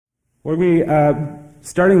We're going to be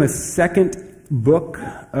starting the second book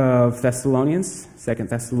of Thessalonians, 2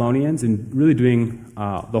 Thessalonians, and really doing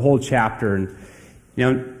the whole chapter.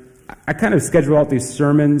 And I kind of schedule out these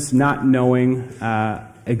sermons not knowing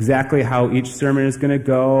exactly how each sermon is going to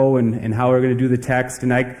go and how we're going to do the text.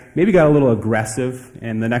 And I maybe got a little aggressive.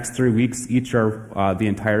 And the next 3 weeks each are the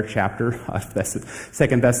entire chapter of 2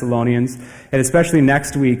 Thessalonians. And especially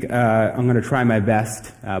next week, I'm going to try my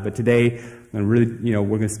best. But today, and really,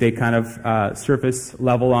 we're going to stay kind of surface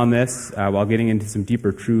level on this while getting into some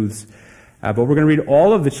deeper truths. But we're going to read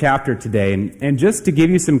all of the chapter today. And just to give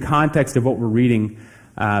you some context of what we're reading,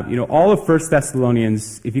 all of 1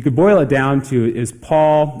 Thessalonians, if you could boil it down to, is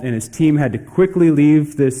Paul and his team had to quickly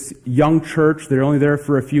leave this young church. They're only there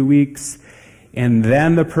for a few weeks. And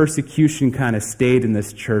then the persecution kind of stayed in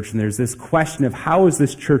this church. And there's this question of how is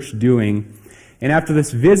this church doing? And after this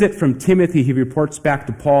visit from Timothy, he reports back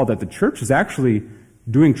to Paul that the church is actually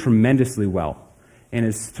doing tremendously well and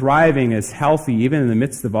is thriving, is healthy, even in the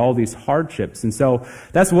midst of all these hardships. And so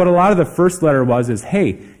that's what a lot of the first letter was, is,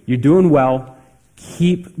 hey, you're doing well,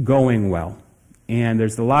 keep going well. And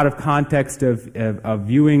there's a lot of context of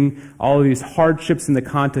viewing all of these hardships in the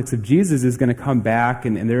context of Jesus is going to come back,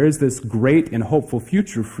 and there is this great and hopeful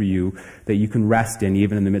future for you that you can rest in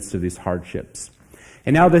even in the midst of these hardships.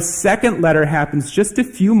 And now the second letter happens just a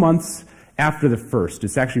few months after the first.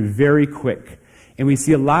 It's actually very quick. And we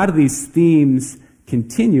see a lot of these themes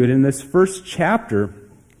continued. In this first chapter,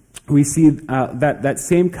 we see that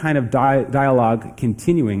same kind of dialogue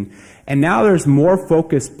continuing. And now there's more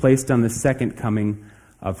focus placed on the second coming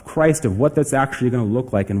of Christ, of what that's actually going to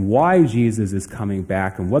look like and why Jesus is coming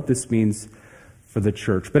back and what this means for the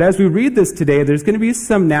church. But as we read this today, there's going to be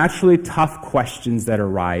some naturally tough questions that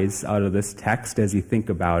arise out of this text as you think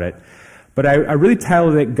about it. But I really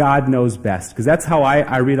titled it God Knows Best, because that's how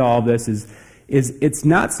I read all of this, is it's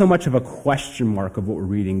not so much of a question mark of what we're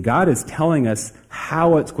reading. God is telling us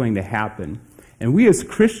how it's going to happen. And we as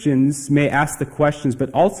Christians may ask the questions,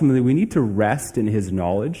 but ultimately we need to rest in His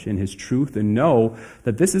knowledge and His truth and know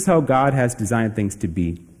that this is how God has designed things to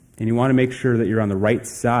be. And you want to make sure that you're on the right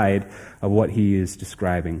side of what He is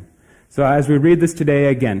describing. So as we read this today,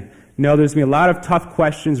 again, there's going to be a lot of tough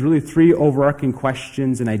questions, really 3 overarching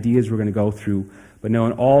questions and ideas we're going to go through. But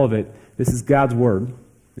knowing all of it, this is God's Word,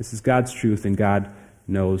 this is God's truth, and God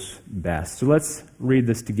knows best. So let's read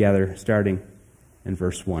this together, starting in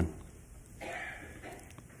verse 1.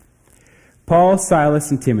 Paul,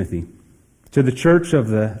 Silas, and Timothy, to the church of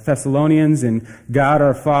the Thessalonians, in God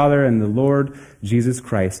our Father and the Lord Jesus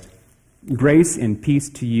Christ, grace and peace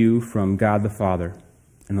to you from God the Father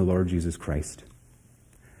and the Lord Jesus Christ.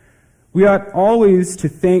 We ought always to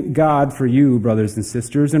thank God for you, brothers and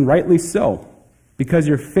sisters, and rightly so, because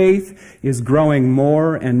your faith is growing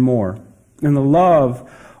more and more, and the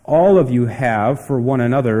love all of you have for one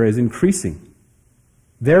another is increasing.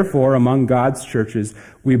 Therefore, among God's churches,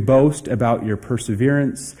 we boast about your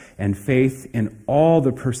perseverance and faith in all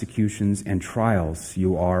the persecutions and trials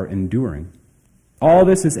you are enduring. All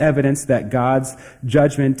this is evidence that God's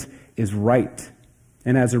judgment is right,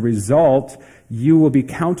 and as a result, you will be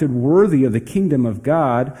counted worthy of the kingdom of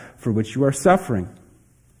God for which you are suffering.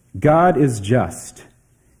 God is just.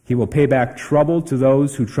 He will pay back trouble to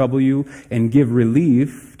those who trouble you and give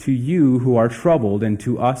relief to you who are troubled and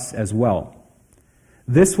to us as well.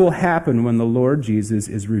 This will happen when the Lord Jesus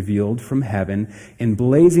is revealed from heaven in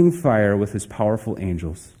blazing fire with His powerful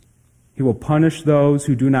angels. He will punish those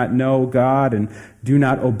who do not know God and do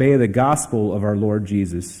not obey the gospel of our Lord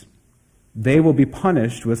Jesus. They will be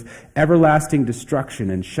punished with everlasting destruction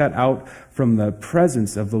and shut out from the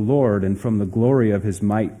presence of the Lord and from the glory of His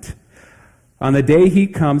might. On the day He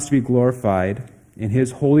comes to be glorified in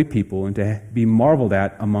His holy people and to be marveled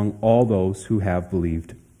at among all those who have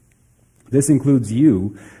believed. This includes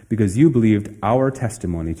you, because you believed our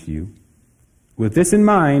testimony to you. With this in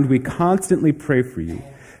mind, we constantly pray for you,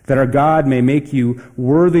 that our God may make you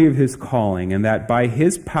worthy of His calling, and that by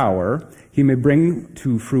His power He may bring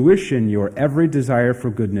to fruition your every desire for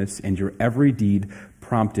goodness and your every deed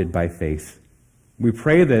prompted by faith. We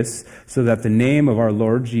pray this so that the name of our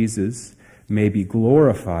Lord Jesus may be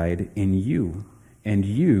glorified in you, and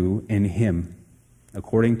you in Him,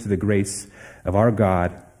 according to the grace of our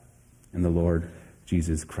God and the Lord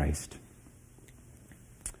Jesus Christ.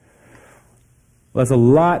 Well, that's a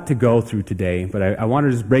lot to go through today, but I want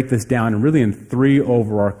to just break this down and really in 3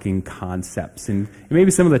 overarching concepts and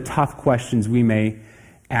maybe some of the tough questions we may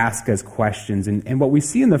ask as questions. And what we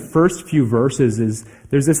see in the first few verses is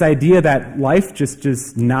there's this idea that life just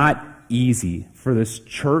is not easy for this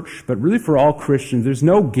church, but really for all Christians. There's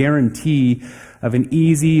no guarantee of an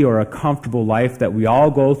easy or a comfortable life, that we all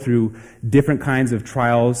go through different kinds of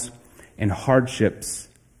trials and hardships.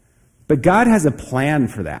 But God has a plan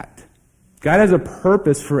for that. God has a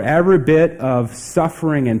purpose for every bit of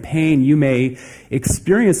suffering and pain you may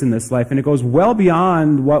experience in this life, and it goes well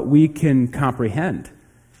beyond what we can comprehend.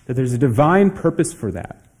 That there's a divine purpose for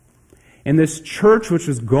that. And this church, which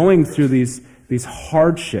was going through these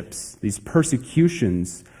hardships, these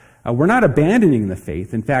persecutions, were not abandoning the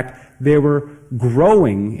faith. In fact, they were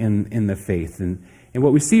growing in the faith. And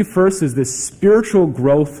what we see first is this spiritual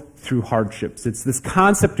growth through hardships. It's this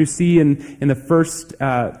concept you see in the first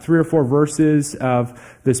 3 or 4 verses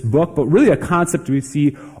of this book, but really a concept we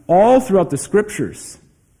see all throughout the Scriptures.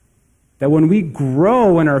 That when we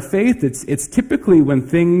grow in our faith, it's typically when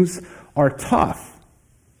things are tough.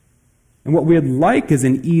 And what we'd like is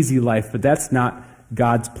an easy life, but that's not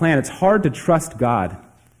God's plan. It's hard to trust God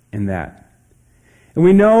in that. And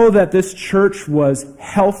we know that this church was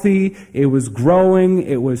healthy, it was growing,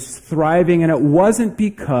 it was thriving, and it wasn't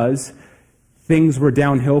because things were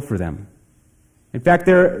downhill for them. In fact,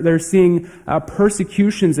 they're seeing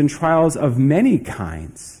persecutions and trials of many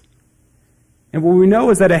kinds. And what we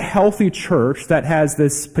know is that a healthy church that has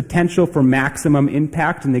this potential for maximum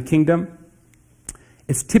impact in the kingdom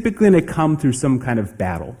is typically going to come through some kind of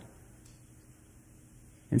battle.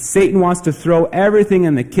 And Satan wants to throw everything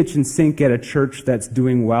in the kitchen sink at a church that's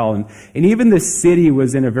doing well. And even this city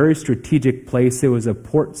was in a very strategic place. It was a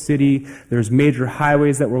port city. There's major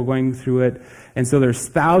highways that were going through it. And so there's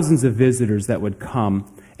thousands of visitors that would come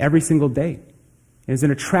every single day. It was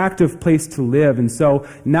an attractive place to live. And so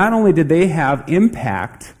not only did they have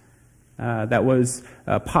impact that was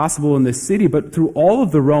possible in this city, but through all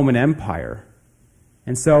of the Roman Empire.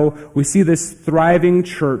 And so we see this thriving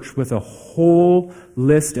church with a whole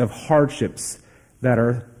list of hardships that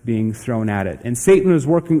are being thrown at it. And Satan was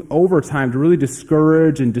working overtime to really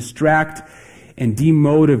discourage and distract and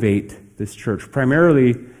demotivate this church,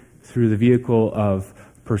 primarily through the vehicle of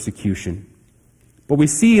persecution. But we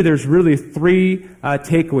see there's really 3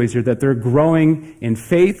 takeaways here: that they're growing in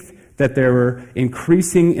faith, that they were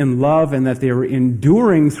increasing in love, and that they were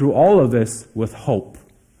enduring through all of this with hope.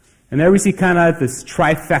 And there we see kind of this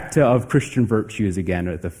trifecta of Christian virtues again,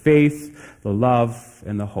 right? The faith, the love,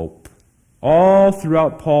 and the hope. All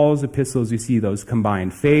throughout Paul's epistles, you see those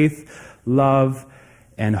combined: faith, love,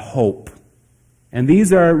 and hope. And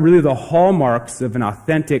these are really the hallmarks of an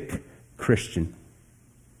authentic Christian.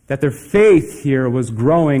 That their faith here was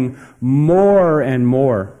growing more and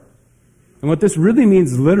more. And what this really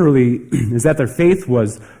means literally is that their faith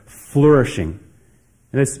was flourishing.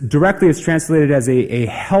 And this directly is translated as a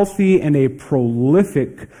healthy and a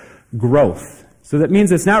prolific growth. So that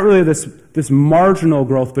means it's not really this marginal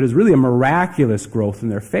growth, but it's really a miraculous growth in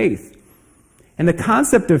their faith. And the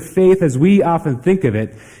concept of faith, as we often think of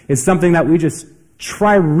it, is something that we just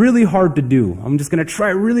try really hard to do. I'm just going to try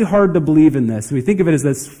really hard to believe in this. And we think of it as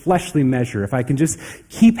this fleshly measure. If I can just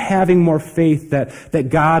keep having more faith, that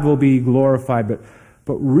God will be glorified. But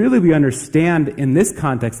really we understand in this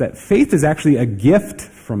context that faith is actually a gift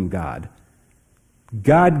from God.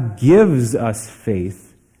 God gives us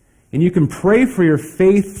faith. And you can pray for your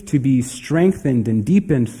faith to be strengthened and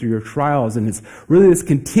deepened through your trials. And it's really this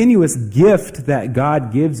continuous gift that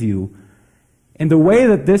God gives you. And the way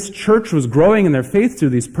that this church was growing in their faith through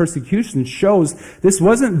these persecutions shows this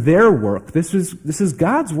wasn't their work. This is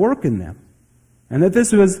God's work in them. And that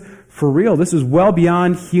this was for real. This was well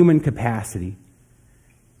beyond human capacity.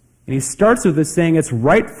 And he starts with this saying, it's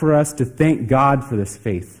right for us to thank God for this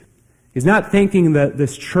faith. He's not thanking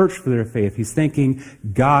this church for their faith. He's thanking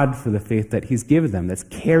God for the faith that he's given them, that's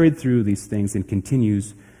carried through these things and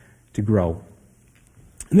continues to grow.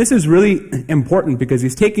 And this is really important because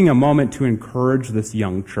he's taking a moment to encourage this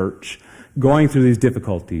young church going through these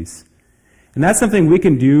difficulties. And that's something we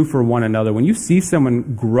can do for one another. When you see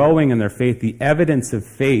someone growing in their faith, the evidence of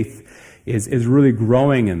faith is really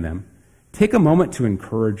growing in them. Take a moment to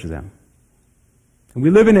encourage them. And we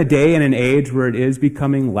live in a day and an age where it is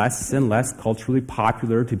becoming less and less culturally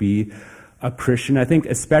popular to be a Christian. I think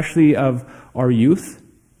especially of our youth.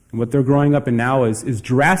 And what they're growing up in now is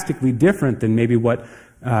drastically different than maybe what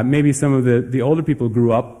maybe some of the older people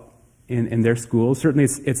grew up in their schools. Certainly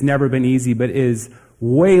it's never been easy, but it is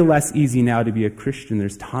way less easy now to be a Christian.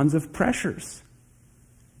 There's tons of pressures.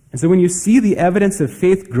 And so when you see the evidence of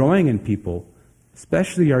faith growing in people,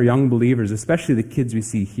 especially our young believers, especially the kids we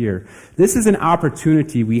see here, this is an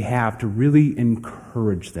opportunity we have to really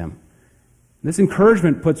encourage them. This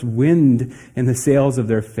encouragement puts wind in the sails of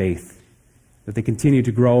their faith, that they continue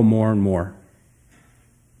to grow more and more.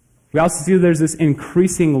 We also see there's this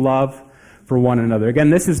increasing love for one another. Again,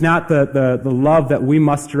 this is not the love that we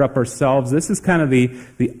muster up ourselves. This is kind of the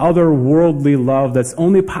otherworldly love that's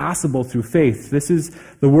only possible through faith. This is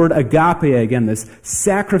the word agape, again, this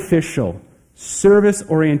sacrificial,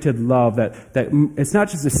 service-oriented love that it's not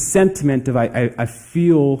just a sentiment of I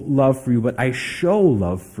feel love for you, but I show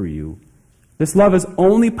love for you. This love is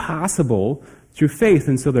only possible through faith,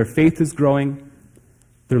 and so their faith is growing,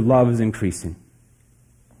 their love is increasing.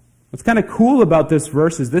 What's kind of cool about this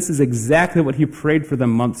verse is this is exactly what he prayed for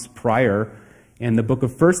them months prior in the book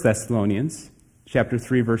of 1 Thessalonians, chapter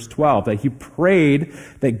 3, verse 12, that he prayed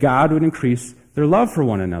that God would increase their love for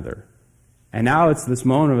one another. And now it's this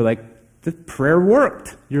moment of like, the prayer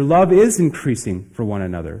worked. Your love is increasing for one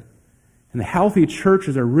another. And the healthy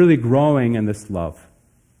churches are really growing in this love.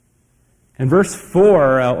 In verse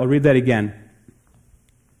 4, I'll read that again.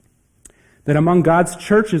 That among God's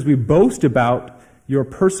churches we boast about your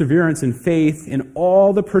perseverance and faith in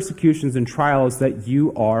all the persecutions and trials that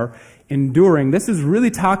you are enduring. This is really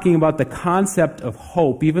talking about the concept of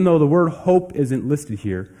hope, even though the word hope isn't listed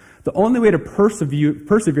here. The only way to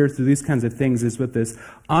persevere through these kinds of things is with this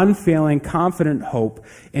unfailing, confident hope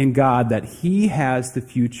in God that He has the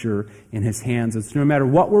future in His hands. And so no matter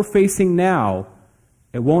what we're facing now,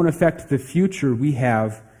 it won't affect the future we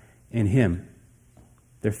have in Him.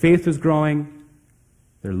 Their faith was growing,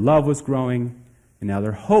 their love was growing, and now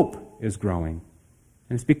their hope is growing.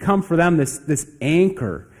 And it's become for them this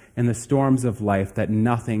anchor in the storms of life that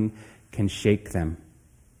nothing can shake them.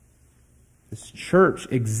 This church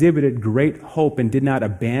exhibited great hope and did not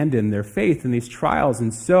abandon their faith in these trials.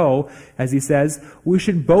 And so, as he says, we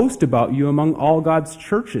should boast about you among all God's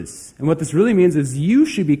churches. And what this really means is you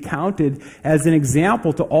should be counted as an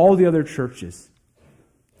example to all the other churches.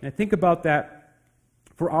 And I think about that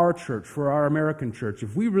for our church, for our American church.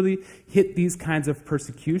 If we really hit these kinds of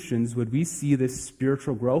persecutions, would we see this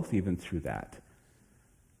spiritual growth even through that?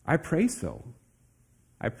 I pray so.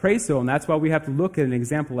 I pray so, and that's why we have to look at an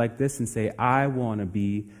example like this and say, I want to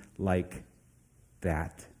be like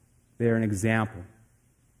that. They're an example.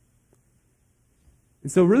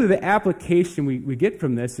 And so really the application we get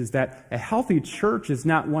from this is that a healthy church is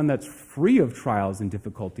not one that's free of trials and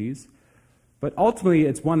difficulties, but ultimately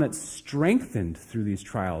it's one that's strengthened through these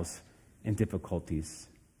trials and difficulties.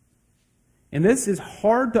 And this is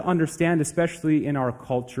hard to understand, especially in our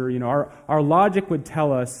culture. You know, our logic would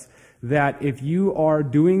tell us that if you are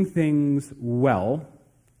doing things well,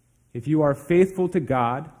 if you are faithful to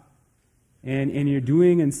God, and you're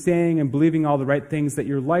doing and saying and believing all the right things, that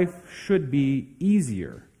your life should be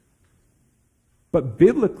easier. But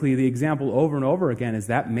biblically, the example over and over again is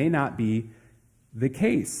that may not be the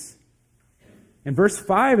case. And verse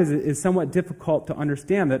 5 is somewhat difficult to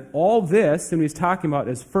understand, that all this, and he's talking about,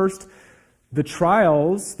 is first the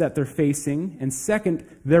trials that they're facing, and second,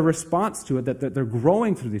 their response to it, that they're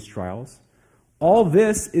growing through these trials. All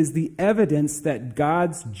this is the evidence that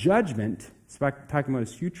God's judgment, talking about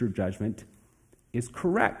His future judgment, is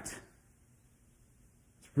correct.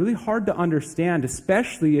 It's really hard to understand,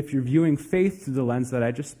 especially if you're viewing faith through the lens that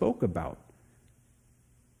I just spoke about.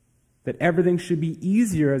 That everything should be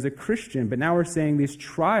easier as a Christian, but now we're saying these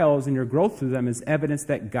trials and your growth through them is evidence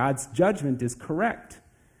that God's judgment is correct.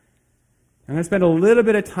 I'm going to spend a little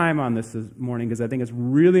bit of time on this morning because I think it's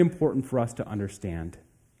really important for us to understand.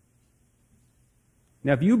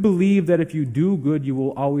 Now, if you believe that if you do good, you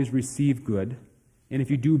will always receive good, and if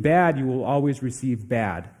you do bad, you will always receive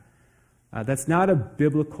bad, that's not a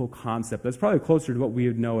biblical concept. That's probably closer to what we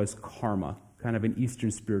would know as karma, kind of an Eastern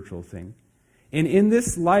spiritual thing. And in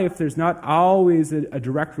this life, there's not always a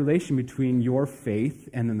direct relation between your faith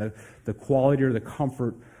and then the quality or the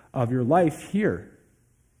comfort of your life here.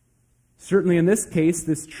 Certainly in this case,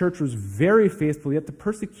 this church was very faithful, yet the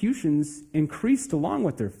persecutions increased along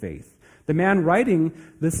with their faith. The man writing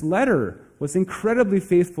this letter was incredibly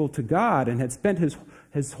faithful to God and had spent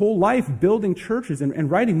his whole life building churches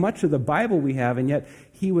and writing much of the Bible we have, and yet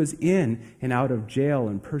he was in and out of jail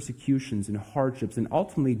and persecutions and hardships and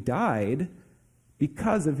ultimately died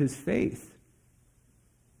because of his faith.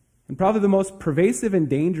 And probably the most pervasive and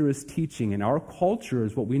dangerous teaching in our culture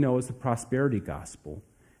is what we know as the prosperity gospel.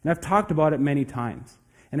 And I've talked about it many times.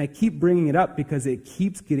 And I keep bringing it up because it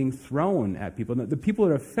keeps getting thrown at people. The people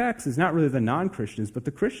it affects is not really the non-Christians, but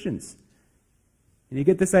the Christians. And you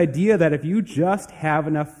get this idea that if you just have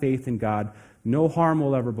enough faith in God, no harm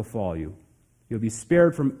will ever befall you. You'll be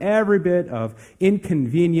spared from every bit of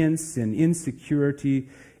inconvenience and insecurity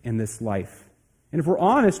in this life. And if we're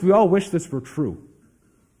honest, we all wish this were true.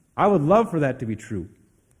 I would love for that to be true.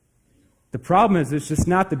 The problem is it's just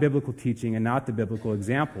not the biblical teaching and not the biblical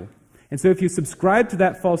example. And so if you subscribe to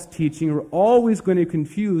that false teaching, you're always going to be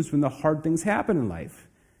confused when the hard things happen in life.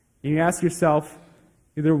 And you ask yourself,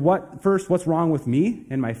 either what's wrong with me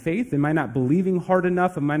and my faith? Am I not believing hard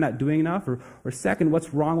enough? Am I not doing enough? Or second,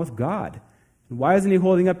 what's wrong with God? And why isn't he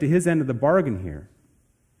holding up to his end of the bargain here?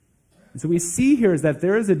 And so we see here is that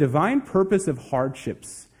there is a divine purpose of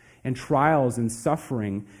hardships and trials and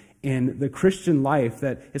suffering in the Christian life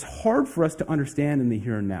that is hard for us to understand in the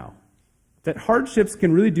here and now. That hardships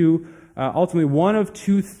can really do ultimately one of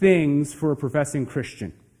two things for a professing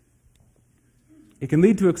Christian. It can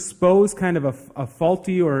lead to expose kind of a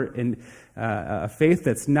faulty or a faith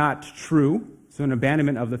that's not true, so an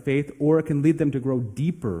abandonment of the faith, or it can lead them to grow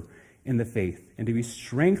deeper in the faith and to be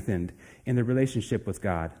strengthened in their relationship with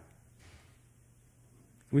God.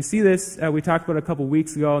 We see this, we talked about a couple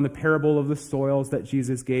weeks ago in the parable of the soils that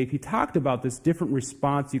Jesus gave. He talked about this different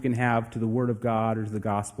response you can have to the Word of God or to the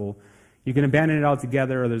gospel. You can abandon it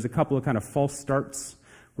altogether, or there's a couple of kind of false starts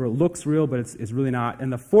where it looks real, but it's really not.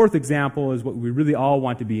 And the fourth example is what we really all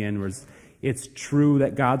want to be in, where it's true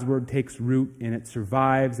that God's Word takes root and it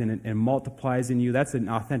survives and it multiplies in you. That's an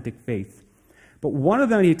authentic faith. But one of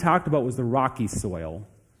them he talked about was the rocky soil.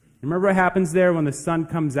 Remember what happens there when the sun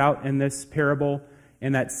comes out in this parable?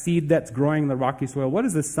 And that seed that's growing in the rocky soil, what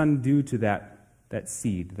does the sun do to that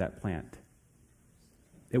seed, that plant?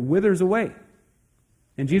 It withers away.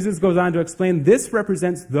 And Jesus goes on to explain this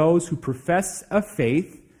represents those who profess a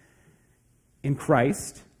faith in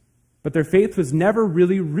Christ, but their faith was never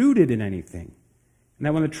really rooted in anything. And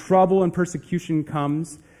that when the trouble and persecution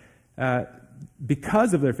comes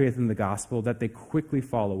because of their faith in the gospel, that they quickly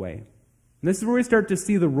fall away. And this is where we start to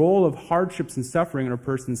see the role of hardships and suffering in a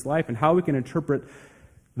person's life and how we can interpret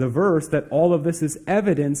the verse that all of this is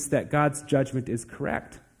evidence that God's judgment is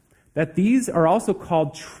correct. That these are also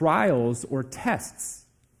called trials or tests.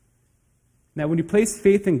 Now, when you place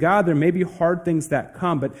faith in God, there may be hard things that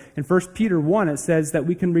come, but in 1 Peter 1, it says that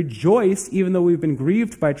we can rejoice even though we've been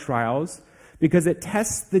grieved by trials because it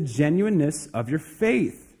tests the genuineness of your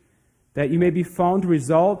faith, that you may be found to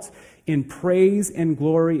result in praise and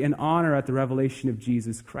glory and honor at the revelation of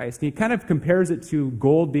Jesus Christ. And he kind of compares it to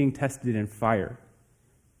gold being tested in fire.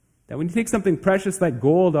 That when you take something precious like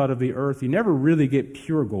gold out of the earth, you never really get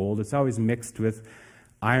pure gold. It's always mixed with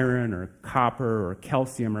iron or copper or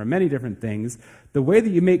calcium or many different things. The way that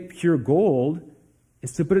you make pure gold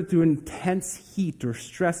is to put it through intense heat or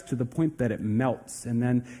stress to the point that it melts. And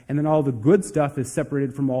then all the good stuff is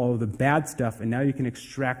separated from all of the bad stuff, and now you can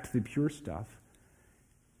extract the pure stuff.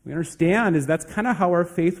 We understand is that's kind of how our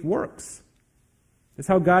faith works. That's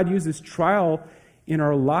how God uses trial in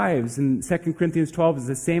our lives. And 2 Corinthians 12 is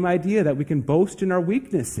the same idea that we can boast in our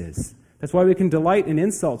weaknesses. That's why we can delight in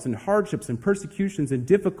insults and hardships and persecutions and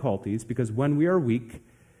difficulties, because when we are weak,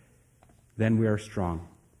 then we are strong.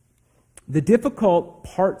 The difficult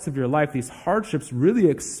parts of your life, these hardships, really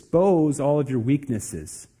expose all of your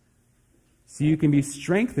weaknesses so you can be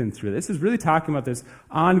strengthened through this. This is really talking about this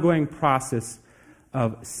ongoing process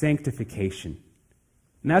of sanctification.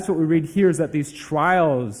 And that's what we read here, is that these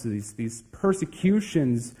trials, these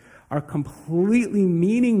persecutions are completely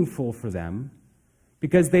meaningful for them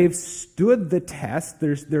because they've stood the test,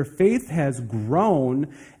 their faith has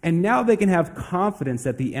grown, and now they can have confidence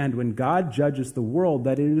at the end when God judges the world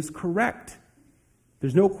that it is correct.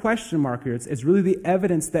 There's no question mark here. It's really the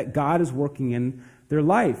evidence that God is working in their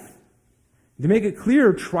life. To make it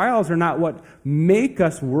clear, trials are not what make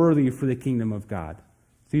us worthy for the kingdom of God.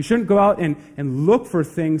 So you shouldn't go out and look for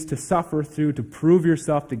things to suffer through to prove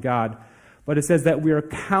yourself to God. But it says that we are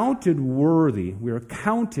counted worthy. We are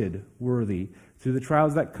counted worthy through the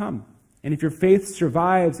trials that come. And if your faith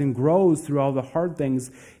survives and grows through all the hard things,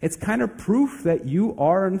 it's kind of proof that you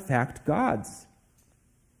are in fact God's.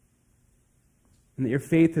 And that your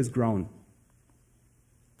faith has grown.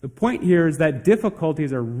 The point here is that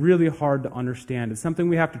difficulties are really hard to understand. It's something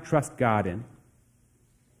we have to trust God in.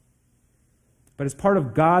 But it's part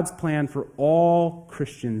of God's plan for all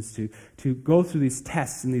Christians to go through these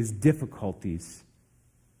tests and these difficulties.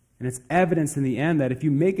 And it's evidence in the end that if you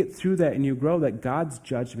make it through that and you grow, that God's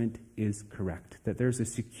judgment is correct, that there's a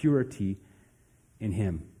security in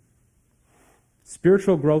Him.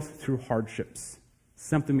 Spiritual growth through hardships,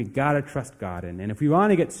 something we got to trust God in. And if we want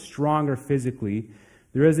to get stronger physically,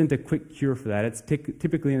 there isn't a quick cure for that. It's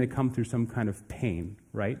typically going to come through some kind of pain,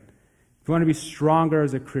 right? If you want to be stronger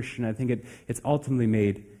as a Christian, I think it's ultimately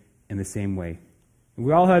made in the same way. And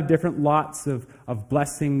we all have different lots of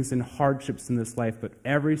blessings and hardships in this life, but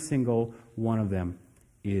every single one of them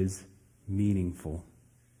is meaningful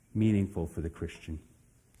for the Christian.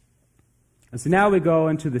 And so now we go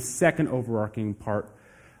into the second overarching part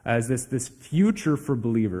as this future for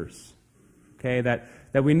believers. Okay,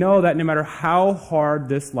 that we know that no matter how hard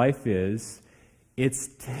this life is, it's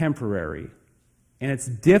temporary. And it's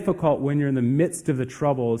difficult when you're in the midst of the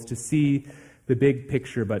troubles to see the big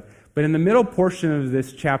picture. But in the middle portion of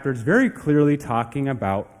this chapter, it's very clearly talking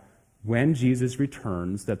about when Jesus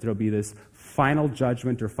returns, that there'll be this final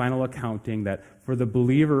judgment or final accounting, that for the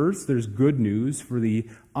believers, there's good news. For the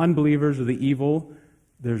unbelievers or the evil,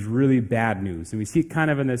 there's really bad news. And we see it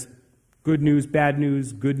kind of in this good news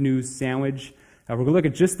sandwich. We're going to look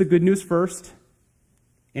at just the good news first.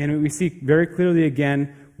 And we see very clearly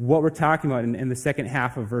again what we're talking about in the second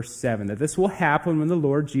half of verse 7, that this will happen when the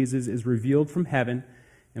Lord Jesus is revealed from heaven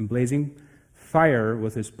in blazing fire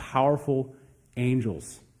with his powerful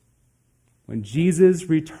angels. When Jesus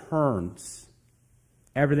returns,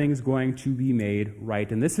 everything's going to be made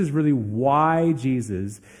right. And this is really why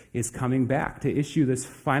Jesus is coming back, to issue this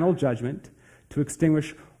final judgment, to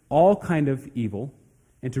extinguish all kind of evil,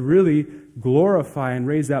 and to really glorify and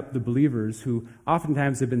raise up the believers who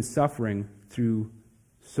oftentimes have been suffering through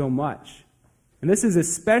so much. And this is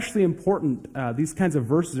especially important, these kinds of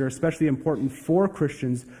verses are especially important for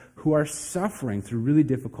Christians who are suffering through really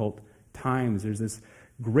difficult times. There's this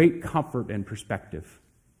great comfort and perspective.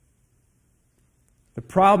 The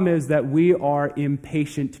problem is that we are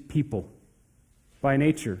impatient people by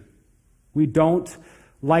nature. We don't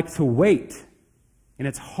like to wait. And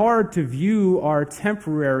it's hard to view our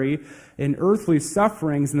temporary and earthly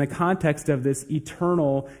sufferings in the context of this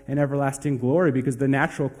eternal and everlasting glory, because the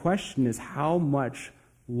natural question is, how much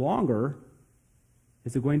longer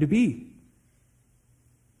is it going to be?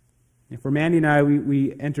 And for Mandy and I,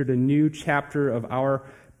 we entered a new chapter of our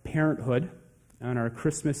parenthood on our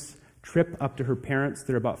Christmas trip up to her parents.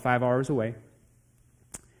 They're about 5 hours away.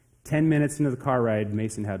 10 minutes into the car ride,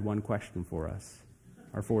 Mason had one question for us,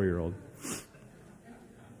 our 4-year-old.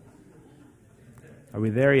 Are we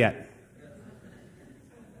there yet?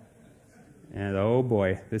 And oh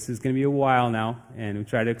boy, this is going to be a while now, and we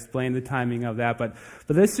try to explain the timing of that. But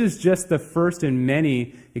this is just the first in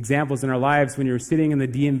many examples in our lives. When you're sitting in the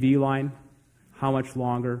DMV line, how much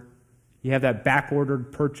longer? You have that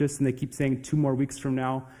back-ordered purchase, and they keep saying 2 more weeks from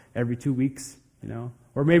now, every 2 weeks,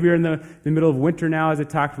 Or maybe you're in the middle of winter now, as I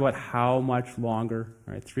talked about, how much longer?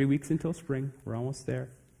 All right, 3 weeks until spring. We're almost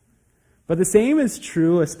there. But the same is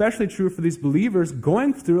true, especially true for these believers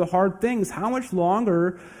going through hard things. How much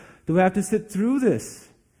longer do we have to sit through this?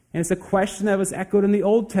 And it's a question that was echoed in the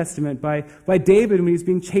Old Testament by David when he was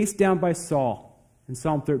being chased down by Saul in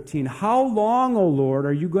Psalm 13. How long, O Lord,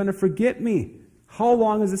 are you going to forget me? How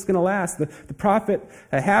long is this going to last? The prophet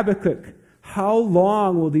Habakkuk, how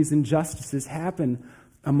long will these injustices happen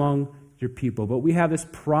among your people? But we have this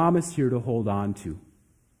promise here to hold on to,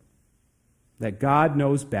 that God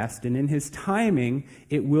knows best, and in his timing,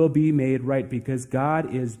 it will be made right, because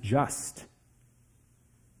God is just.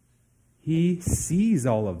 He sees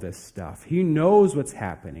all of this stuff. He knows what's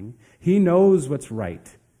happening. He knows what's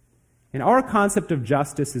right. And our concept of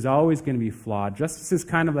justice is always going to be flawed. Justice is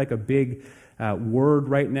kind of like a big word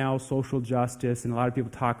right now, social justice, and a lot of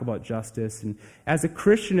people talk about justice. And as a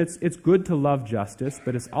Christian, it's good to love justice,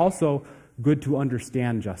 but it's also good to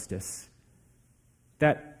understand justice.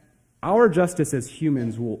 That our justice as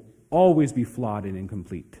humans will always be flawed and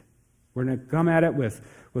incomplete. We're going to come at it with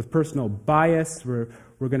personal bias. We're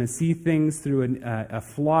going to see things through a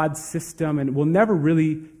flawed system, and we'll never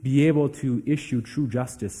really be able to issue true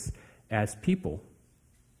justice as people.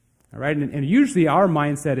 All right? And usually our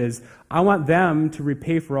mindset is, I want them to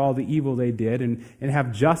repay for all the evil they did and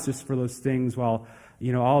have justice for those things, while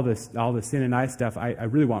all the sin and I stuff, I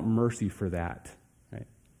really want mercy for that.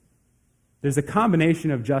 There's a combination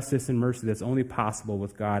of justice and mercy that's only possible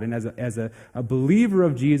with God. And as a believer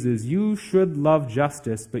of Jesus, you should love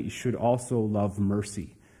justice, but you should also love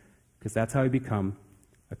mercy, because that's how you become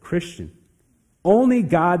a Christian. Only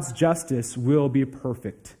God's justice will be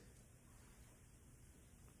perfect.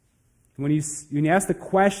 When you ask the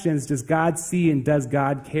questions, does God see and does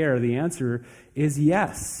God care? The answer is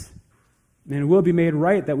yes. And it will be made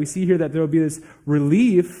right. That we see here that there will be this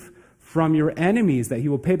relief from your enemies, that he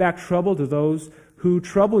will pay back trouble to those who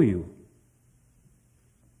trouble you.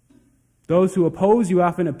 Those who oppose you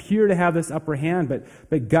often appear to have this upper hand,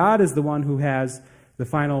 but God is the one who has the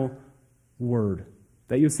final word.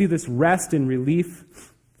 That you'll see this rest and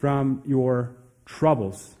relief from your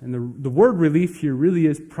troubles. And the word relief here really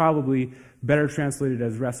is probably better translated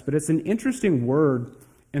as rest, but it's an interesting word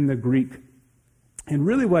in the Greek. And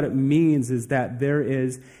really what it means is that there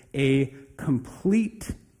is a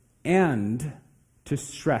complete end to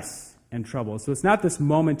stress and trouble. So it's not this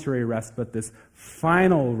momentary rest, but this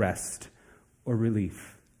final rest or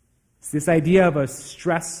relief. It's this idea of a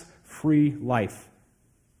stress free life.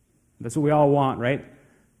 That's what we all want, right?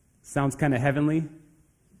 Sounds kind of heavenly.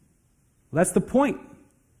 That's the point.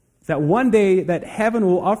 That one day that heaven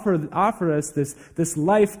will offer us this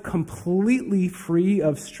life completely free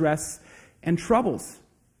of stress and troubles.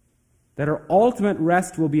 That our ultimate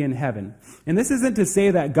rest will be in heaven. And this isn't to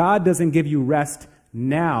say that God doesn't give you rest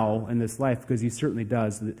now in this life, because he certainly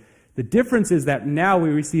does. The difference is that now we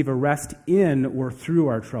receive a rest in or through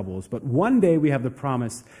our troubles. But one day we have the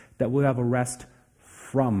promise that we'll have a rest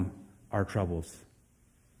from our troubles.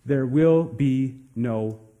 There will be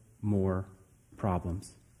no more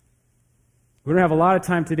problems. We don't have a lot of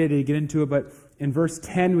time today to get into it, but in verse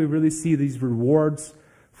 10 we really see these rewards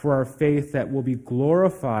for our faith that will be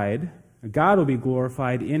glorified. God will be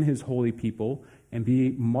glorified in his holy people and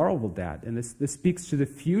be marveled at. And this speaks to the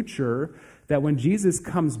future, that when Jesus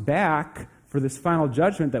comes back for this final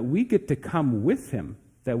judgment, that we get to come with him,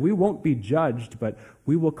 that we won't be judged, but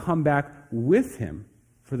we will come back with him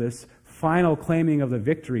for this final claiming of the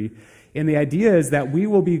victory. And the idea is that we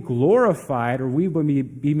will be glorified, or we will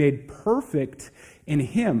be made perfect in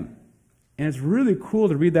him. And it's really cool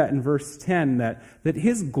to read that in verse 10, that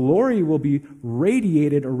his glory will be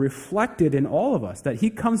radiated or reflected in all of us, that he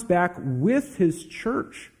comes back with his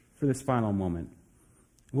church for this final moment.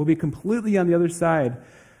 We'll be completely on the other side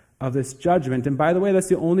of this judgment. And by the way, that's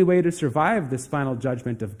the only way to survive this final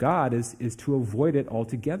judgment of God is to avoid it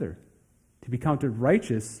altogether, to be counted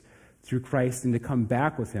righteous through Christ and to come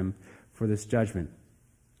back with him for this judgment.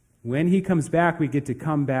 When he comes back, we get to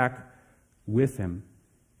come back with him.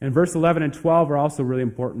 And verse 11 and 12 are also really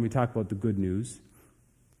important. We talk about the good news,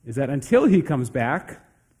 is that until he comes back,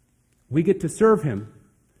 we get to serve him.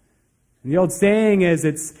 And the old saying is,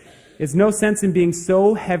 it's no sense in being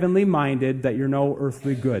so heavenly minded that you're no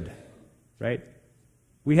earthly good, right?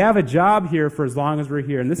 We have a job here for as long as we're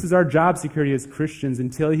here, and this is our job security as Christians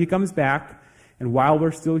until he comes back, and while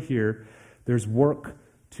we're still here, there's work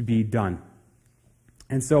to be done.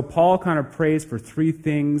 And so Paul kind of prays for three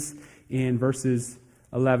things in verses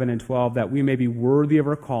 11 and 12, that we may be worthy of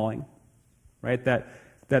our calling, right? That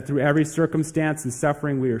through every circumstance and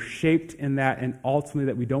suffering we are shaped in that, and ultimately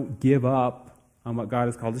that we don't give up on what God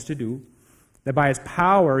has called us to do. That by his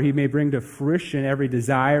power he may bring to fruition every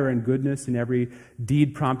desire and goodness and every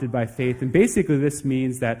deed prompted by faith. And basically this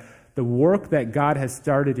means that the work that God has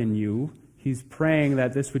started in you, he's praying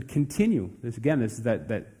that this would continue. This is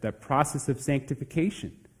that process of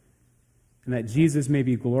sanctification. And that Jesus may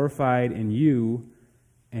be glorified in you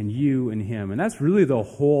and you in him. And that's really the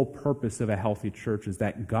whole purpose of a healthy church, is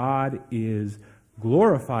that God is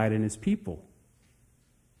glorified in his people.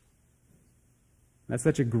 That's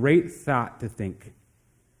such a great thought to think.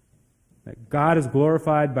 That God is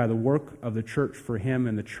glorified by the work of the church for him,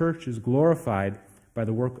 and the church is glorified by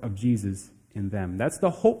the work of Jesus in them. That's the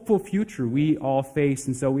hopeful future we all face.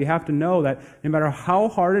 And so we have to know that no matter how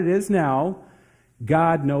hard it is now,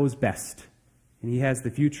 God knows best. And he has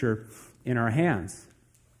the future in our hands.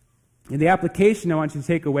 And the application I want you to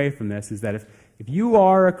take away from this is that if you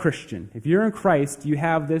are a Christian, if you're in Christ, you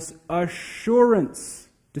have this assurance,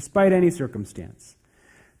 despite any circumstance,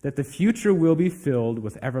 that the future will be filled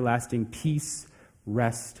with everlasting peace,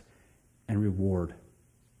 rest, and reward.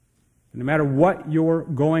 And no matter what you're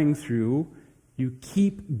going through, you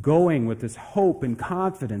keep going with this hope and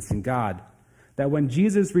confidence in God, that when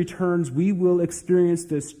Jesus returns, we will experience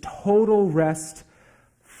this total rest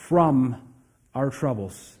from our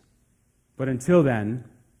troubles. But until then,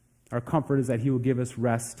 our comfort is that he will give us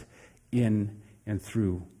rest in and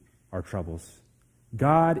through our troubles.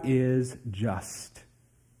 God is just,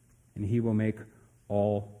 and he will make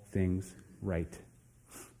all things right.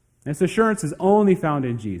 And this assurance is only found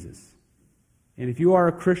in Jesus. And if you are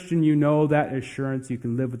a Christian, you know that assurance. You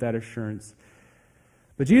can live with that assurance.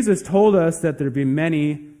 But Jesus told us that there would be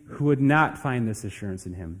many who would not find this assurance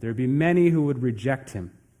in him. There would be many who would reject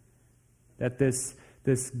him. That this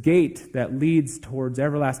gate that leads towards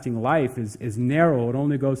everlasting life is narrow. It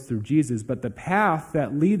only goes through Jesus. But the path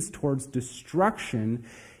that leads towards destruction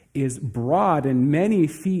is broad, and many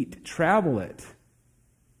feet travel it.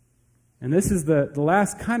 And this is the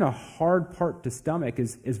last kind of hard part to stomach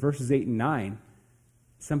is verses 8 and 9.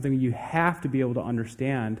 Something you have to be able to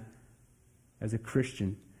understand as a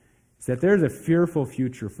Christian. Is that there's a fearful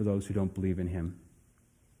future for those who don't believe in him.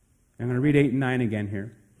 I'm going to read 8 and 9 again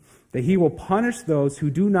here. That he will punish those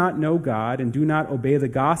who do not know God and do not obey the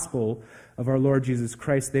gospel of our Lord Jesus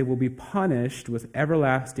Christ. They will be punished with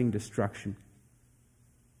everlasting destruction,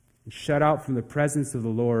 and shut out from the presence of the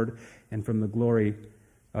Lord and from the glory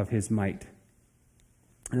of his might.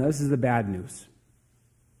 And this is the bad news.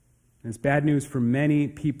 And it's bad news for many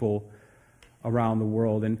people around the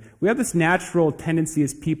world. And we have this natural tendency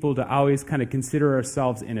as people to always kind of consider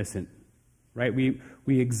ourselves innocent, right? We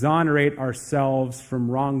exonerate ourselves from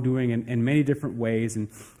wrongdoing in many different ways. And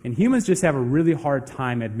humans just have a really hard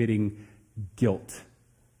time admitting guilt,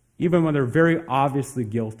 even when they're very obviously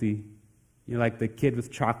guilty. You know, like the kid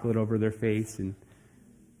with chocolate over their face. And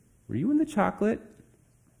were you in the chocolate?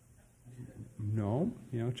 No.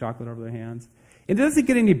 You know, chocolate over their hands. It doesn't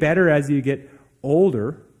get any better as you get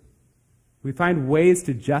older. We find ways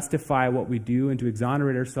to justify what we do and to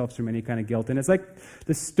exonerate ourselves from any kind of guilt. And it's like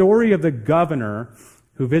the story of the governor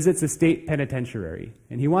who visits a state penitentiary.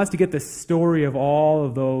 And he wants to get the story of all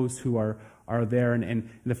of those who are there. And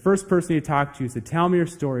the first person he talked to said, "Tell me your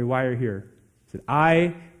story, why you're here." He said,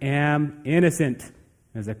 "I am innocent."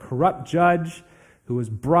 There's a corrupt judge who was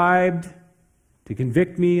bribed to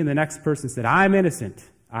convict me. And the next person said, "I'm innocent.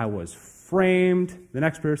 I was framed." The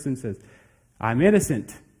next person says, "I'm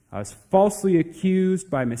innocent. I was falsely accused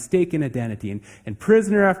by mistaken identity." And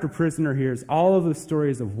prisoner after prisoner hears all of the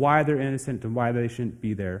stories of why they're innocent and why they shouldn't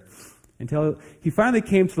be there, until he finally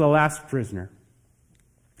came to the last prisoner.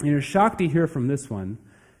 And you're shocked to hear from this one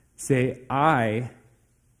say, "I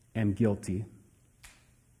am guilty.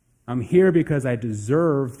 I'm here because I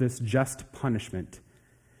deserve this just punishment.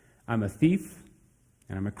 I'm a thief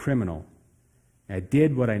and I'm a criminal. I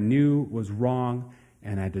did what I knew was wrong,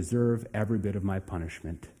 and I deserve every bit of my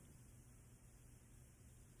punishment."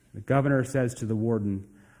 The governor says to the warden,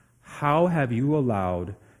 "How have you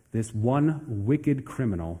allowed this one wicked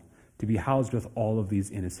criminal to be housed with all of these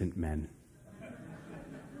innocent men?"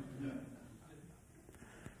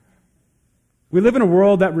 We live in a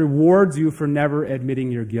world that rewards you for never admitting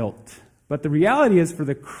your guilt. But the reality is, for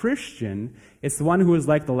the Christian, it's the one who is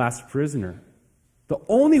like the last prisoner. The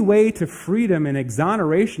only way to freedom and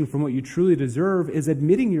exoneration from what you truly deserve is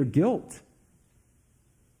admitting your guilt.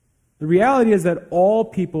 The reality is that all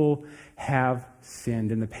people have sinned,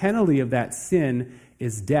 and the penalty of that sin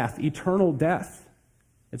is death, eternal death.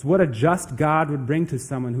 It's what a just God would bring to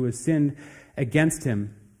someone who has sinned against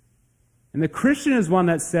him. And the Christian is one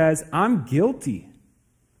that says, "I'm guilty.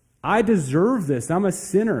 I deserve this. I'm a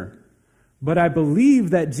sinner. But I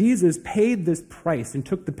believe that Jesus paid this price and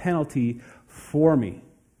took the penalty for me."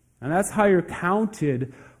 And that's how you're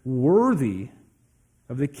counted worthy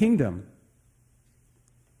of the kingdom.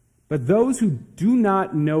 But those who do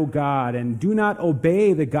not know God and do not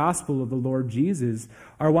obey the gospel of the Lord Jesus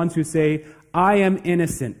are ones who say, "I am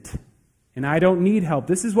innocent and I don't need help."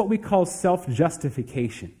 This is what we call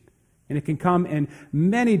self-justification. And it can come in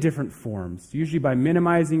many different forms, usually by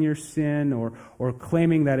minimizing your sin or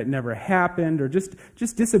claiming that it never happened or just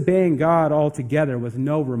disobeying God altogether with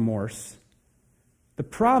no remorse. The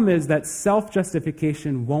problem is that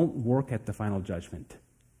self-justification won't work at the final judgment.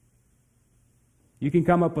 You can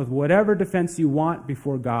come up with whatever defense you want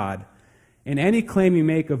before God, and any claim you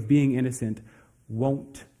make of being innocent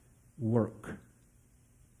won't work.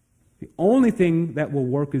 The only thing that will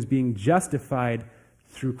work is being justified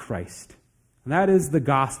through Christ. And that is the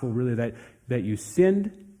gospel, really, that you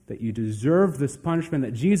sinned, that you deserve this punishment,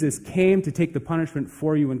 that Jesus came to take the punishment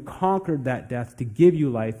for you and conquered that death to give you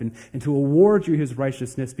life and to award you his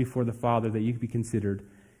righteousness before the Father, that you could be considered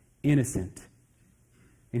innocent.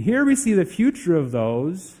 And here we see the future of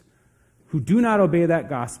those who do not obey that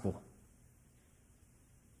gospel.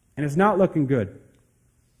 And it's not looking good.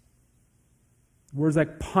 Words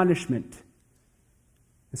like punishment.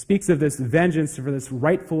 It speaks of this vengeance for this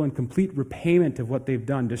rightful and complete repayment of what they've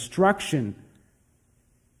done. Destruction.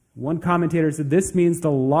 One commentator said this means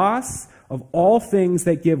the loss of all things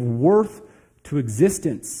that give worth to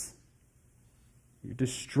existence. You're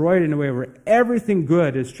destroyed in a way where everything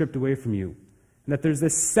good is stripped away from you. And that there's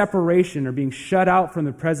this separation or being shut out from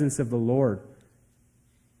the presence of the Lord.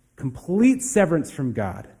 Complete severance from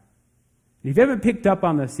God. And if you haven't picked up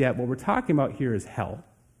on this yet, what we're talking about here is hell.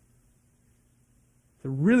 It's a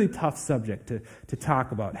really tough subject to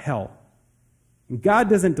talk about, hell. And God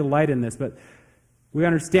doesn't delight in this, but we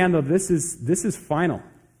understand, though, this is final.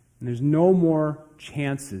 And there's no more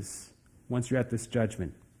chances once you're at this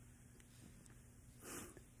judgment.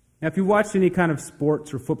 Now, if you watched any kind of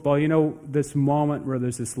sports or football, you know this moment where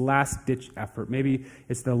there's this last-ditch effort. Maybe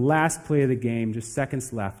it's the last play of the game, just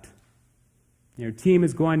seconds left. Your team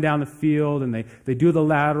is going down the field, and they do the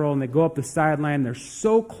lateral, and they go up the sideline. They're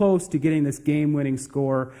so close to getting this game-winning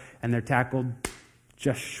score, and they're tackled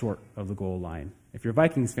just short of the goal line. If you're a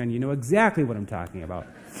Vikings fan, you know exactly what I'm talking about.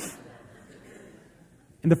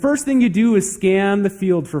 And the first thing you do is scan the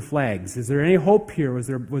field for flags. Is there any hope here? Was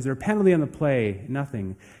there a penalty on the play?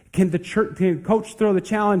 Nothing. Can the coach throw the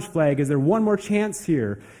challenge flag? Is there one more chance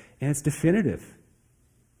here? And it's definitive.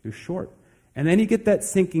 You're short. And then you get that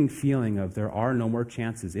sinking feeling of there are no more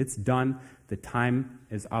chances. It's done, the time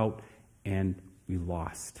is out, and we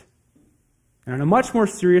lost. And on a much more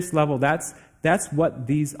serious level, that's what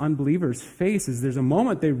these unbelievers face, is there's a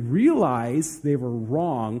moment they realize they were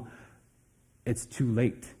wrong, it's too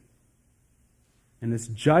late. And this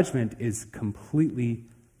judgment is completely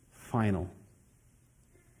final.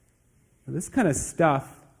 Now, this kind of stuff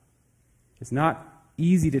is not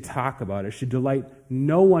easy to talk about. It should delight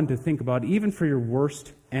no one to think about, even for your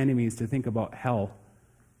worst enemies to think about hell.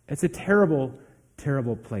 It's a terrible,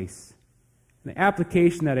 terrible place. And the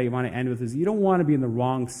application that I want to end with is you don't want to be on the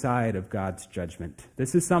wrong side of God's judgment.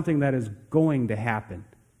 This is something that is going to happen.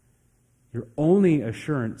 Your only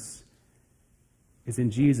assurance is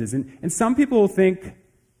in Jesus. And some people will think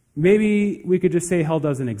maybe we could just say hell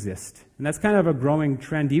doesn't exist. And that's kind of a growing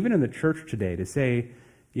trend, even in the church today, to say,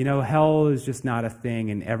 hell is just not a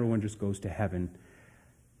thing and everyone just goes to heaven.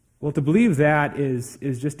 Well, to believe that is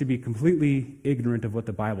just to be completely ignorant of what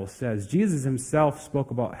the Bible says. Jesus himself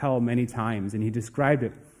spoke about hell many times, and he described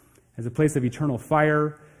it as a place of eternal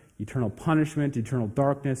fire, eternal punishment, eternal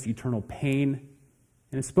darkness, eternal pain.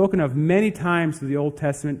 And it's spoken of many times through the Old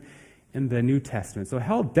Testament and the New Testament. So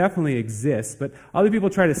hell definitely exists, but other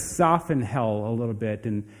people try to soften hell a little bit,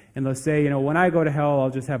 and they'll say, when I go to hell,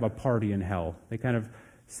 I'll just have a party in hell. They kind of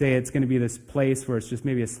say it's going to be this place where it's just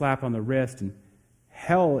maybe a slap on the wrist, and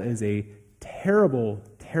hell is a terrible,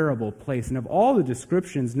 terrible place. And of all the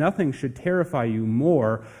descriptions, nothing should terrify you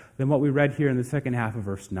more than what we read here in the second half of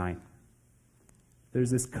verse 9. There's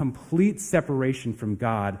this complete separation from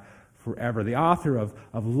God forever. The author of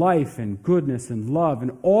life and goodness and love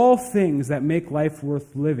and all things that make life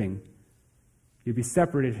worth living, you'd be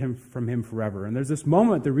separated from him forever. And there's this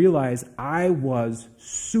moment to realize I was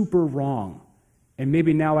super wrong. And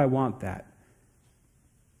maybe now I want that.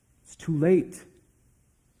 It's too late.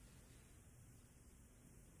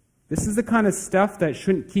 This is the kind of stuff that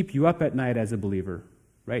shouldn't keep you up at night as a believer,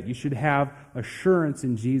 right? You should have assurance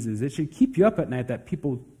in Jesus. It should keep you up at night that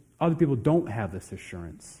other people don't have this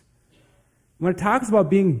assurance. When it talks about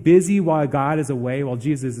being busy while God is away, while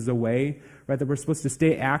Jesus is away, right, that we're supposed to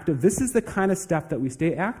stay active, this is the kind of stuff that we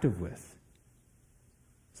stay active with.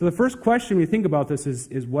 So the first question we think about this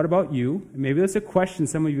is what about you? And maybe that's a question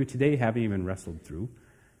some of you today haven't even wrestled through.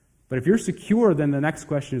 But if you're secure, then the next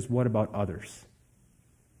question is what about others?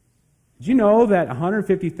 Did you know that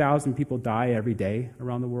 150,000 people die every day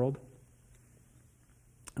around the world?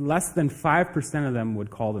 And less than 5% of them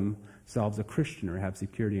would call themselves a Christian or have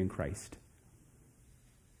security in Christ.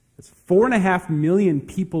 That's 4.5 million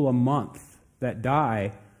people a month that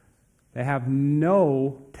die that have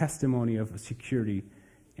no testimony of security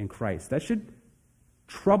in Christ. That should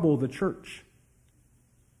trouble the church.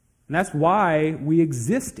 And that's why we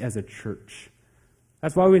exist as a church.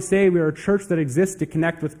 That's why we say we are a church that exists to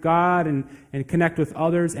connect with God and connect with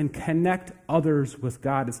others and connect others with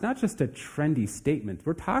God. It's not just a trendy statement.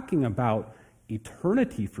 We're talking about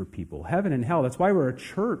eternity for people, heaven and hell. That's why we're a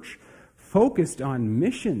church focused on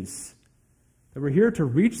missions, that we're here to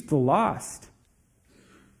reach the lost,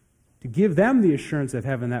 to give them the assurance of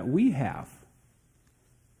heaven that we have.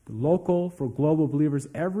 The local, for global believers,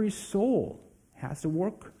 every soul has to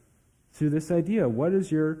work through this idea. What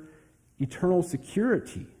is your eternal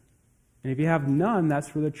security? And if you have none,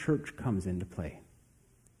 that's where the church comes into play.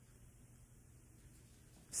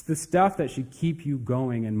 It's the stuff that should keep you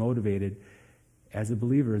going and motivated as a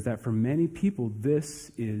believer, is that for many people,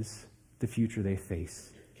 this is the future they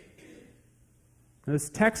face. Now, this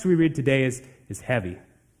text we read today is heavy.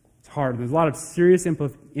 It's hard. There's a lot of serious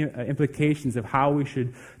implications of how we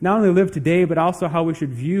should not only live today, but also how we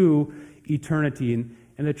should view eternity.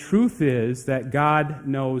 And the truth is that God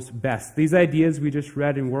knows best. These ideas we just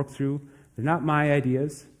read and worked through, they're not my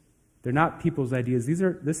ideas. They're not people's ideas.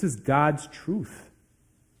 This is God's truth.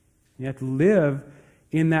 You have to live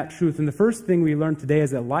in that truth. And the first thing we learned today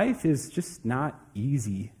is that life is just not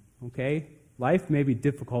easy, okay? Life may be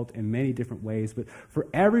difficult in many different ways, but for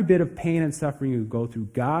every bit of pain and suffering you go through,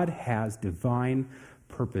 God has divine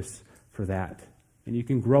purpose for that. And you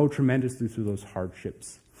can grow tremendously through those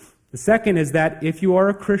hardships. The second is that if you are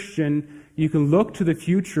a Christian, you can look to the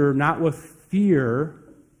future not with fear,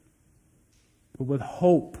 but with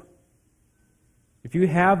hope. If you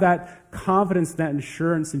have that confidence, that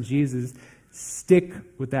assurance in Jesus, stick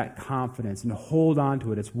with that confidence and hold on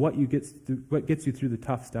to it. It's what gets you through the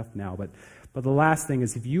tough stuff now. But the last thing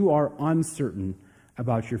is, if you are uncertain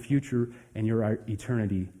about your future and your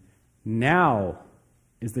eternity, now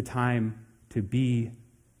is the time to be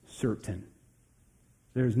certain.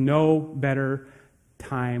 There's no better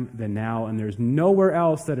time than now, and there's nowhere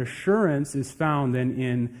else that assurance is found than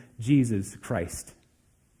in Jesus Christ.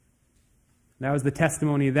 That was the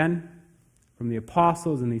testimony then from the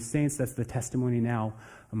apostles and these saints. That's the testimony now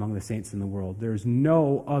among the saints in the world. There's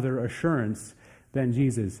no other assurance than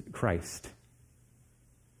Jesus Christ.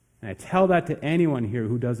 And I tell that to anyone here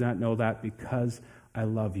who does not know that because I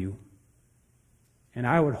love you. And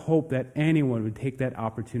I would hope that anyone would take that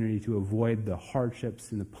opportunity to avoid the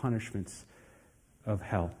hardships and the punishments of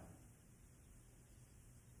hell.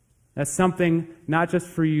 That's something not just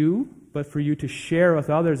for you, but for you to share with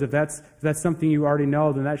others. If that's something you already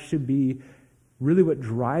know, then that should be really what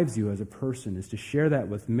drives you as a person, is to share that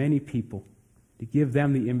with many people, to give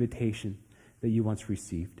them the invitation that you once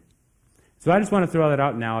received. So I just want to throw that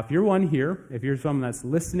out now. If you're one here, if you're someone that's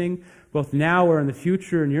listening, both now or in the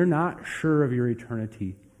future, and you're not sure of your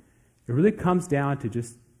eternity, it really comes down to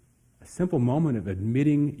just a simple moment of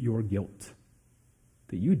admitting your guilt,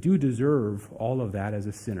 that you do deserve all of that as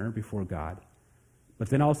a sinner before God, but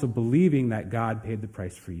then also believing that God paid the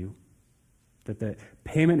price for you, that the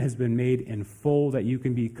payment has been made in full, that you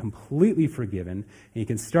can be completely forgiven, and you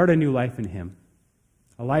can start a new life in Him.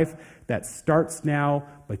 A life that starts now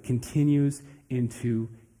but continues into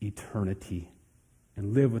eternity,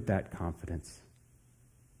 and live with that confidence.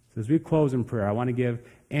 So as we close in prayer, I want to give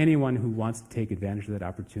anyone who wants to take advantage of that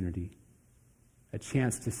opportunity a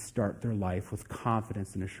chance to start their life with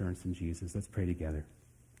confidence and assurance in Jesus. Let's pray together.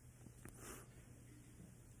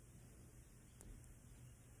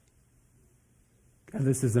 God,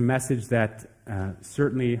 this is a message that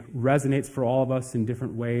certainly resonates for all of us in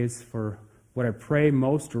different ways. For what I pray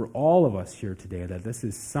most for all of us here today, that this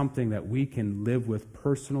is something that we can live with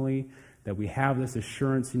personally, that we have this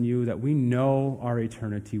assurance in you, that we know our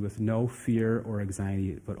eternity with no fear or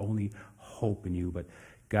anxiety, but only hope in you. But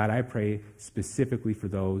God, I pray specifically for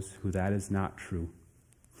those who that is not true,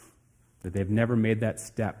 that they've never made that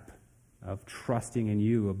step of trusting in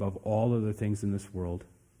you above all other things in this world,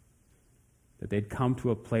 that they'd come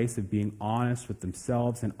to a place of being honest with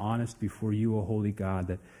themselves and honest before you, O holy God,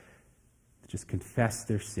 that just confess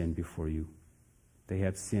their sin before you. They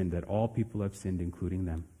have sinned, that all people have sinned, including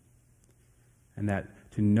them. And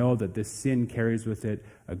that to know that this sin carries with it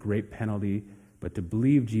a great penalty, but to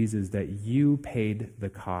believe, Jesus, that you paid the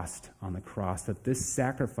cost on the cross, that this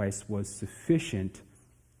sacrifice was sufficient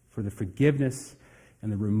for the forgiveness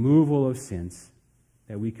and the removal of sins,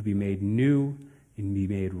 that we could be made new and be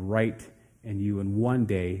made right in you, and one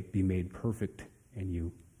day be made perfect in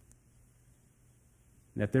you.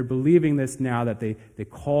 And if they're believing this now, that they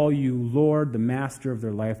call you Lord, the master of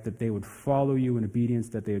their life, that they would follow you in obedience,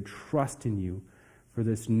 that they would trust in you for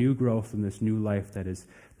this new growth and this new life that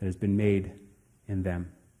has been made in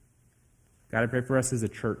them. God, I pray for us as a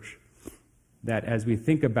church, that as we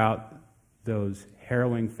think about those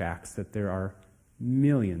harrowing facts, that there are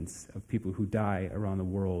millions of people who die around the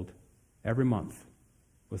world every month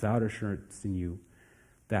without assurance in you,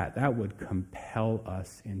 that would compel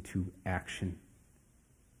us into action.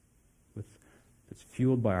 It's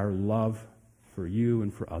fueled by our love for you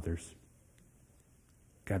and for others.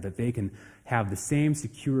 God, that they can have the same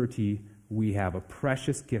security we have, a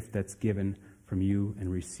precious gift that's given from you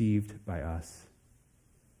and received by us.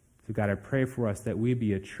 So God, I pray for us that we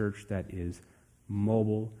be a church that is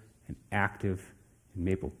mobile and active in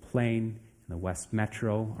Maple Plain, in the West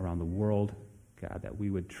Metro, around the world. God, that we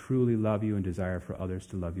would truly love you and desire for others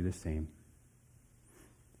to love you the same.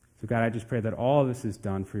 So God, I just pray that all of this is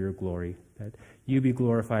done for your glory, that you be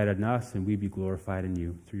glorified in us and we be glorified in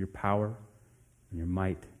you through your power and your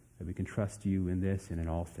might, that we can trust you in this and in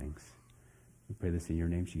all things. We pray this in your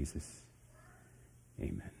name, Jesus.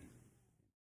 Amen.